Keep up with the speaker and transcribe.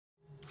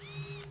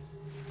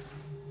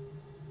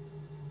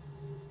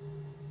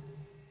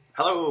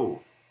Hello,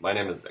 my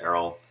name is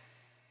Errol.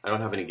 I don't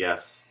have any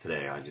guests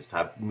today. I just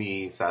have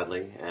me,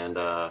 sadly, and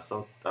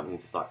so that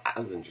means it's not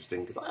as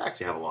interesting because I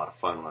actually have a lot of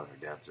fun with other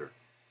Debs or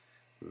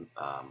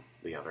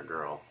the other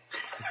girl.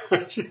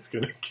 She's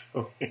gonna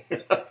kill me.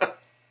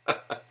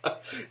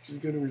 She's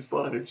gonna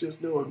respond and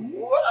just knowing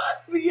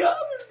what the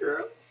other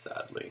girl.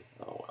 Sadly,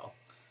 oh well.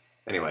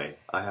 Anyway,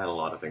 I had a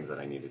lot of things that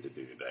I needed to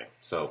do today,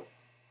 so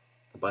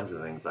a bunch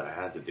of things that I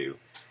had to do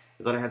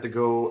is that I had to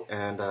go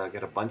and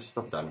get a bunch of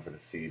stuff done for the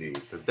CD.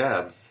 Because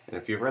Debs, and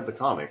if you've read the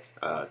comic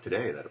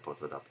today that I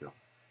posted up, you'll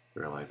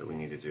realize that we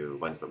need to do a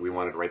bunch of, we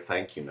wanted to write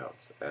thank you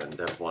notes, and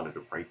Debs wanted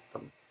to write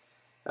them.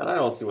 And I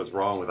don't see what's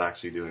wrong with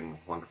actually doing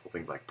wonderful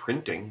things like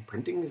printing.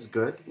 Printing is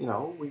good, you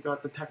know, we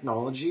got the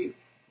technology,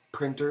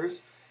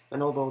 printers,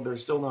 and although they're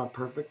still not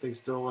perfect, they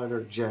still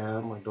either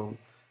jam or don't,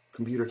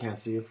 computer can't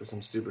see it for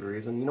some stupid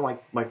reason. You know,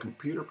 my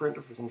computer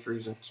printer, for some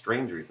reason,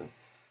 strange reason,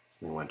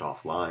 something went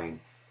offline,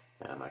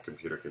 and my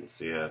computer couldn't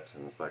see it,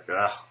 and it's like,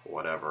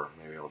 whatever,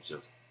 maybe I'll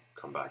just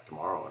come back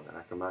tomorrow, and then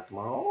I come back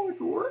tomorrow, oh,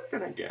 it's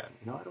working again,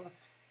 you know, I don't,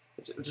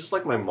 it's just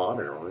like my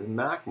monitor, my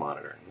Mac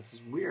monitor, and this is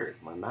weird,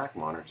 my Mac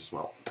monitor just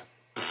went,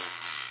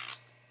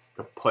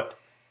 kaput,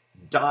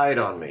 died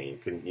on me,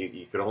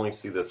 you could only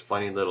see this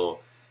funny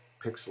little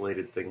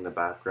pixelated thing in the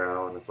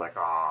background, it's like,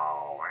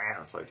 oh,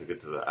 man, so I took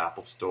it to the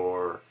Apple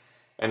store,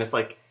 and it's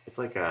like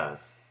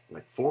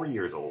 4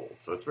 years old,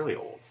 so it's really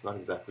old, it's not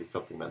exactly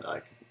something that I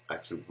could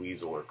actually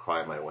weasel or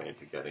cry my way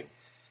into getting.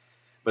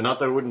 But not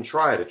that I wouldn't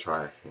try and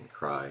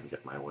cry and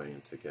get my way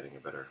into getting a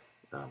better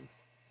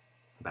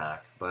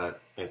Mac.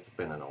 But it's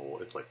been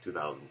it's like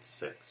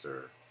 2006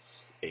 or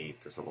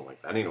 8 or something like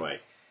that.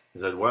 Anyway, he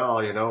said,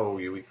 well, you know,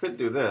 we could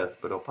do this,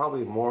 but it'll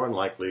probably more than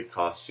likely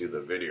cost you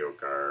the video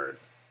card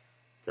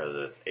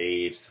because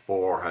it's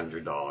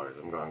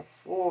 $400. I'm going,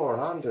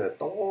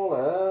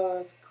 $400?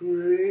 That's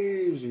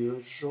crazy.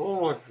 It's so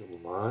much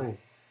money.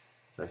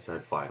 So I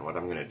said, fine, what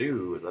I'm going to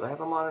do is that I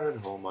have a monitor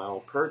at home. I'll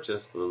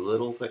purchase the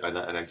little thing.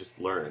 And I just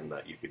learned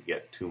that you could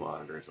get 2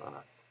 monitors on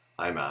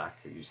an iMac.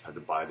 You just had to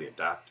buy the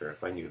adapter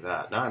if I knew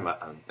that.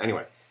 Now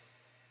anyway,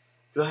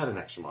 because I had an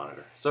extra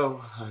monitor.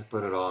 So I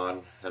put it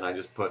on, and I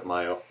just put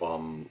my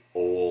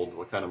old,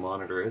 what kind of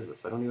monitor is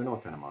this? I don't even know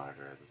what kind of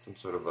monitor it is. It's some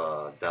sort of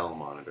a Dell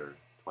monitor,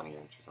 20-inch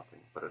or something.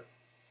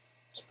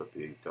 Just put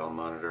the Dell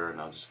monitor,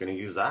 and I'm just going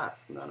to use that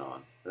from then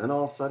on. And then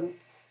all of a sudden,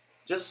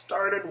 just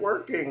started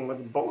working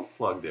with both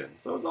plugged in.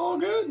 So it's all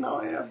good.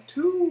 Now I have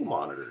 2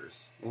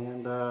 monitors.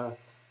 And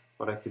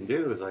what I can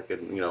do is I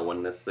can, you know,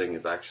 when this thing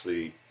is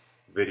actually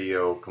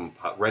video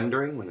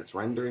rendering, when it's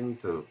rendering,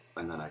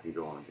 and then I can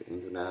go on to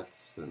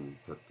internets and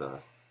put the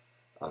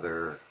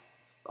other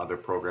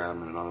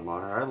program in another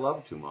monitor. I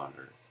love 2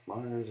 monitors.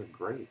 Monitors are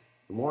great.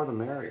 The more the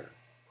merrier.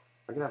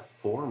 I could have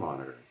 4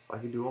 monitors. I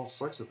could do all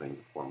sorts of things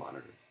with 4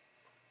 monitors.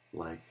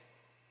 Like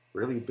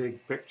really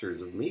big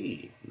pictures of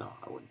me. No,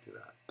 I wouldn't do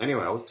that.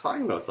 Anyway, I was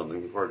talking about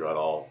something before I got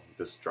all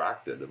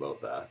distracted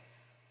about that.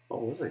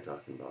 What was I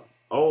talking about?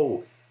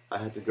 Oh, I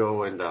had to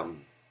go and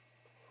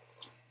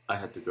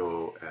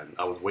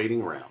I was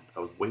waiting around.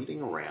 I was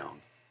waiting around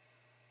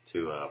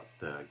to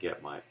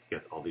get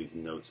all these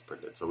notes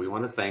printed. So we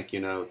wanted thank you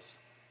notes,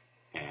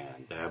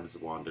 and Debs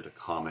wanted a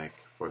comic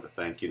for the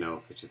thank you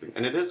note.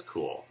 And it is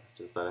cool. It's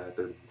just that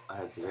I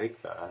had to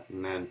make that,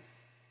 and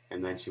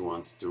then she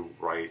wants to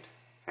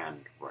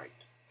handwrite.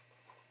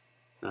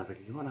 And I think,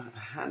 you want to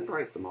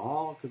handwrite them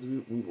all? Because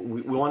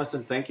we want to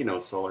send thank you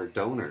notes to all our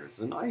donors.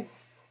 And I'm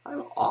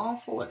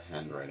awful at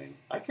handwriting.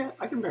 I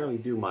can barely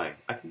do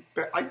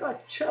I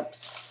got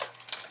chips.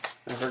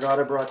 I forgot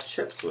I brought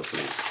chips with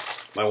me.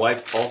 My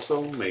wife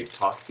also made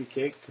coffee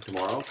cake for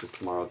tomorrow, because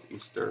tomorrow's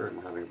Easter and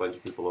we're having a bunch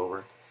of people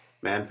over.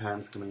 Man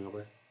Pan's coming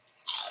over.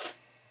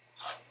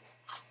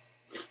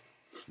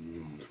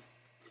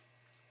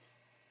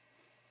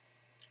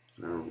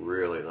 I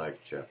really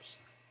like chips.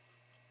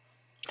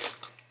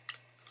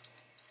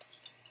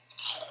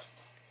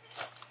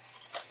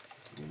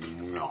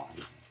 No.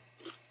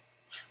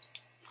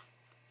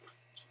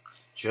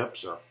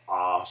 Chips are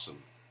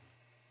awesome.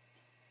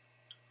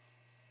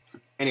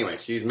 Anyway,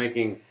 she's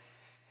making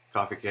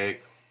coffee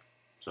cake,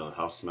 so the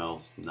house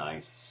smells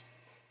nice.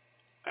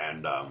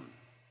 And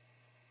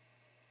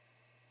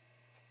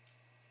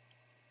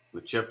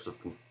the chips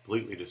have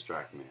completely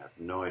distracted me. I have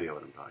no idea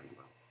what I'm talking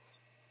about.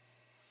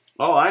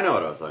 Oh, I know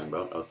what I was talking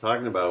about. I was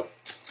talking about,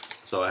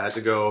 so I had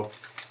to go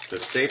to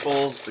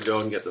Staples to go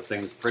and get the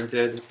things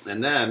printed,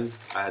 and then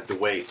I had to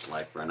wait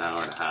like for an hour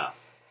and a half.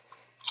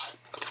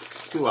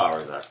 2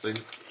 hours actually,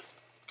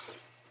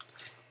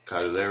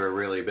 because they were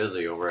really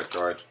busy over at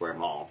George Square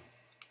Mall.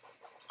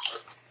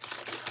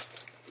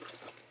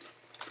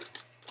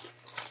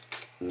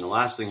 And the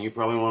last thing you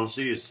probably want to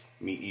see is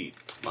me eat,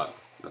 but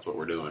that's what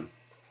we're doing.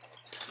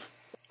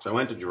 So I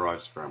went to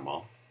Gerard Square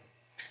Mall,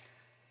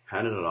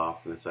 handed it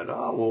off, and it said,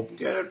 oh, we'll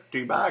get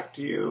it back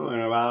to you in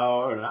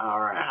about an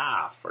hour and a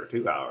half or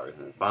 2 hours.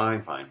 And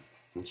fine.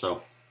 And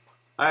so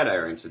I had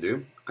errands to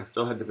do. I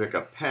still had to pick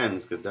up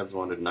pens because Debs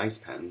wanted nice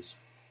pens.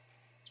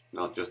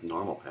 Not just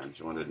normal pens.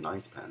 She wanted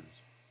nice pens.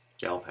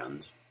 Gel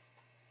pens.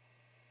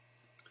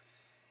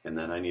 And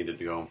then I needed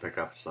to go and pick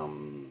up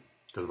some,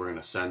 because we're going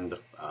to send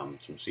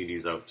some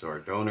CDs out to our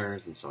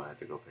donors, and so I had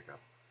to go pick up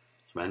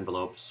some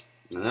envelopes.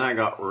 And then I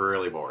got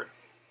really bored.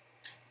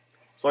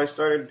 So I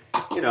started,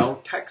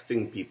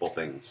 texting people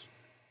things.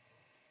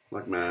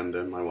 Like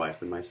Amanda and my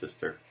wife and my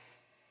sister.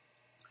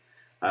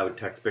 I would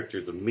text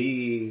pictures of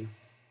me.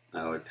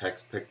 I would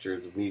text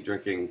pictures of me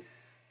drinking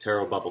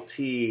taro bubble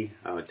tea.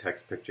 I would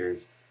text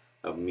pictures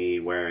of me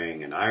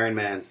wearing an Iron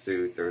Man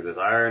suit. There was this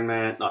Iron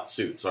Man, not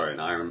suit, sorry,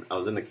 I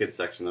was in the kids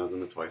section, I was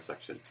in the toy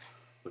section,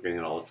 looking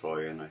at all the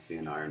toy, and I see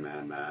an Iron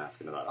Man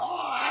mask, and I thought,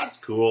 oh, that's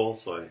cool.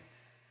 So I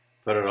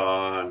put it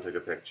on, took a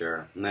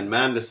picture, and then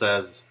Amanda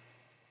says,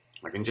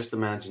 I can just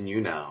imagine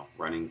you now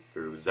running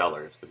through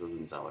Zellers, because it was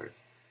in Zellers,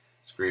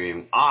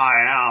 screaming,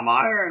 I am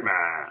Iron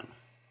Man.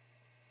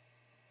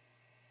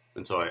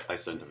 And so I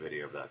sent a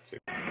video of that too.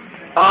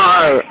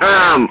 I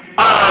am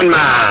Iron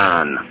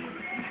Man!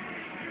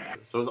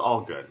 So it was all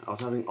good. I was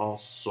having all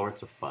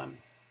sorts of fun.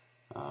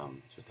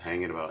 Just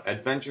hanging about.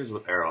 Adventures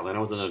with Errol. Then I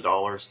was in a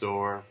dollar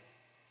store,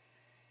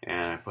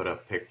 and I put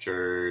up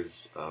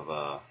pictures of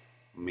of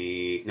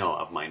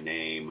my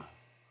name.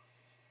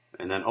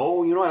 And then, you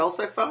know what else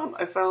I found?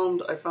 I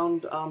found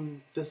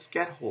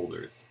diskette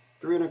holders.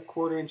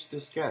 3¼ inch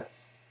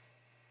diskettes.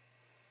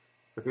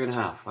 For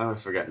 3.5. I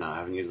always forget now. I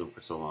haven't used them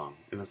for so long.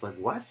 And it's like,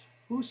 what?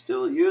 Who's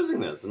still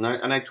using this? And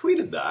I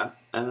tweeted that,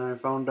 and I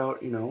found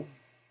out,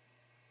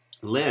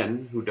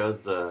 Lynn, who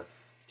does the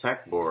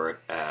tech board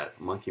at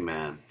Monkey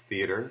Man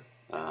Theater,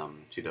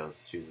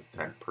 she's a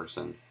tech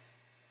person.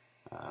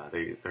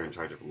 They're in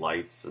charge of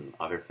lights and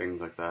other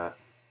things like that.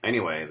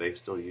 Anyway, they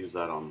still use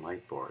that on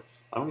light boards.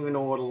 I don't even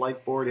know what a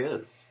light board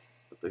is,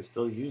 but they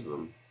still use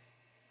them.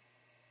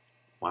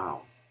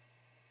 Wow.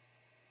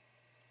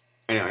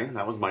 Anyway,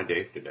 that was my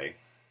day for today.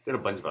 Did a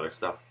bunch of other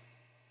stuff.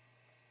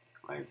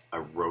 I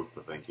wrote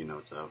the thank you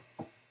notes out,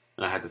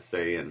 and I had to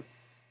stay in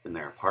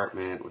their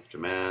apartment with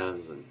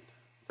Jamez and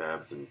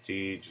Debs and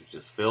Tej,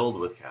 just filled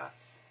with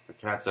cats. There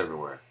are cats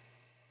everywhere.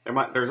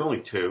 There's only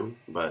 2,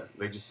 but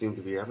they just seem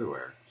to be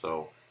everywhere.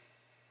 So,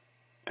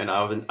 and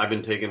I've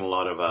been taking a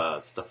lot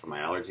of stuff for my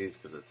allergies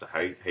because it's a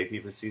hay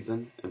fever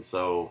season, and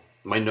so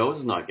my nose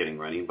is not getting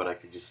runny, but I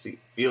could just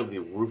feel the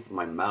roof of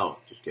my mouth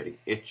just getting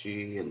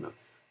itchy, and the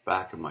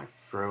back of my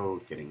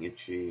throat getting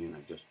itchy, and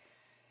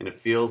it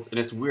feels, and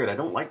it's weird. I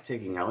don't like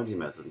taking allergy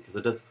medicine because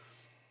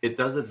it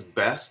does its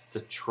best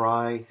to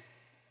try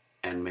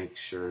and make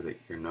sure that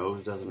your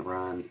nose doesn't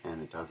run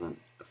and it doesn't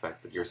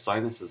affect that your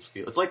sinuses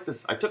feel. It's like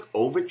this. I took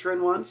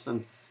Ovatrin once,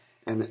 and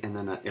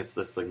then it's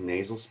this like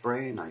nasal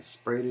spray, and I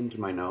sprayed into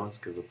my nose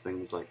because of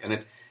things like,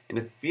 and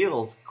it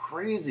feels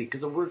crazy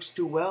because it works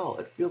too well.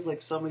 It feels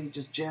like somebody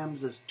just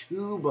jams this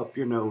tube up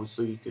your nose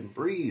so you can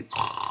breathe.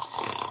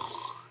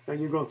 And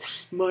you go,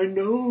 my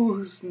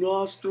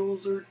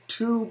nostrils are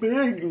too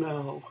big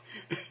now.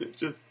 It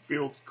just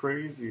feels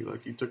crazy,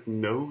 like you took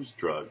nose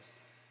drugs.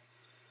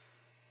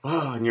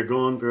 And you're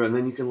going through, and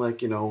then you can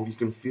you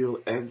can feel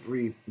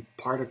every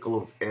particle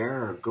of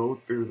air go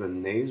through the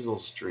nasal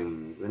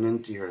streams and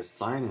into your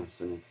sinus,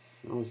 and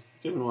I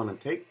didn't want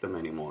to take them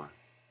anymore.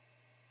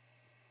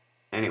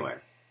 Anyway,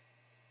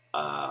 it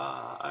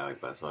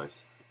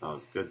was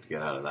good to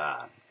get out of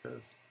that,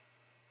 because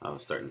I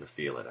was starting to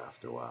feel it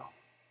after a while.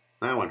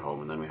 I went home,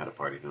 and then we had a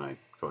party tonight,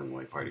 going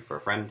away party for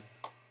a friend.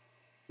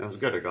 It was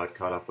good. I got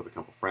caught up with a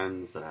couple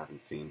friends that I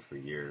haven't seen for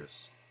years,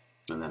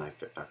 and then I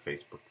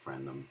Facebook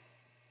friend them.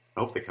 I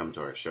hope they come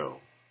to our show.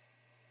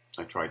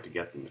 I tried to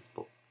get them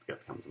to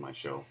come to my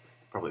show.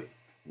 Probably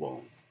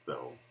won't,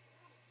 though.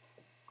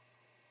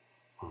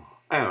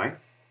 Anyway,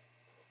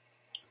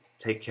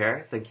 take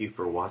care. Thank you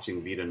for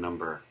watching VEDA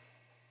number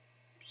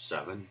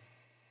 7.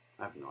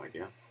 I have no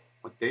idea.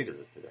 What date is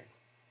it today?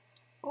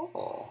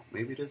 Oh,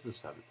 maybe it is the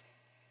 7th.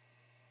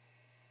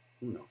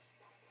 Who knows?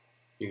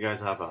 You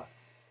guys have a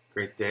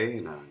great day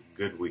and a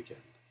good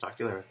weekend. Talk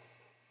to you later.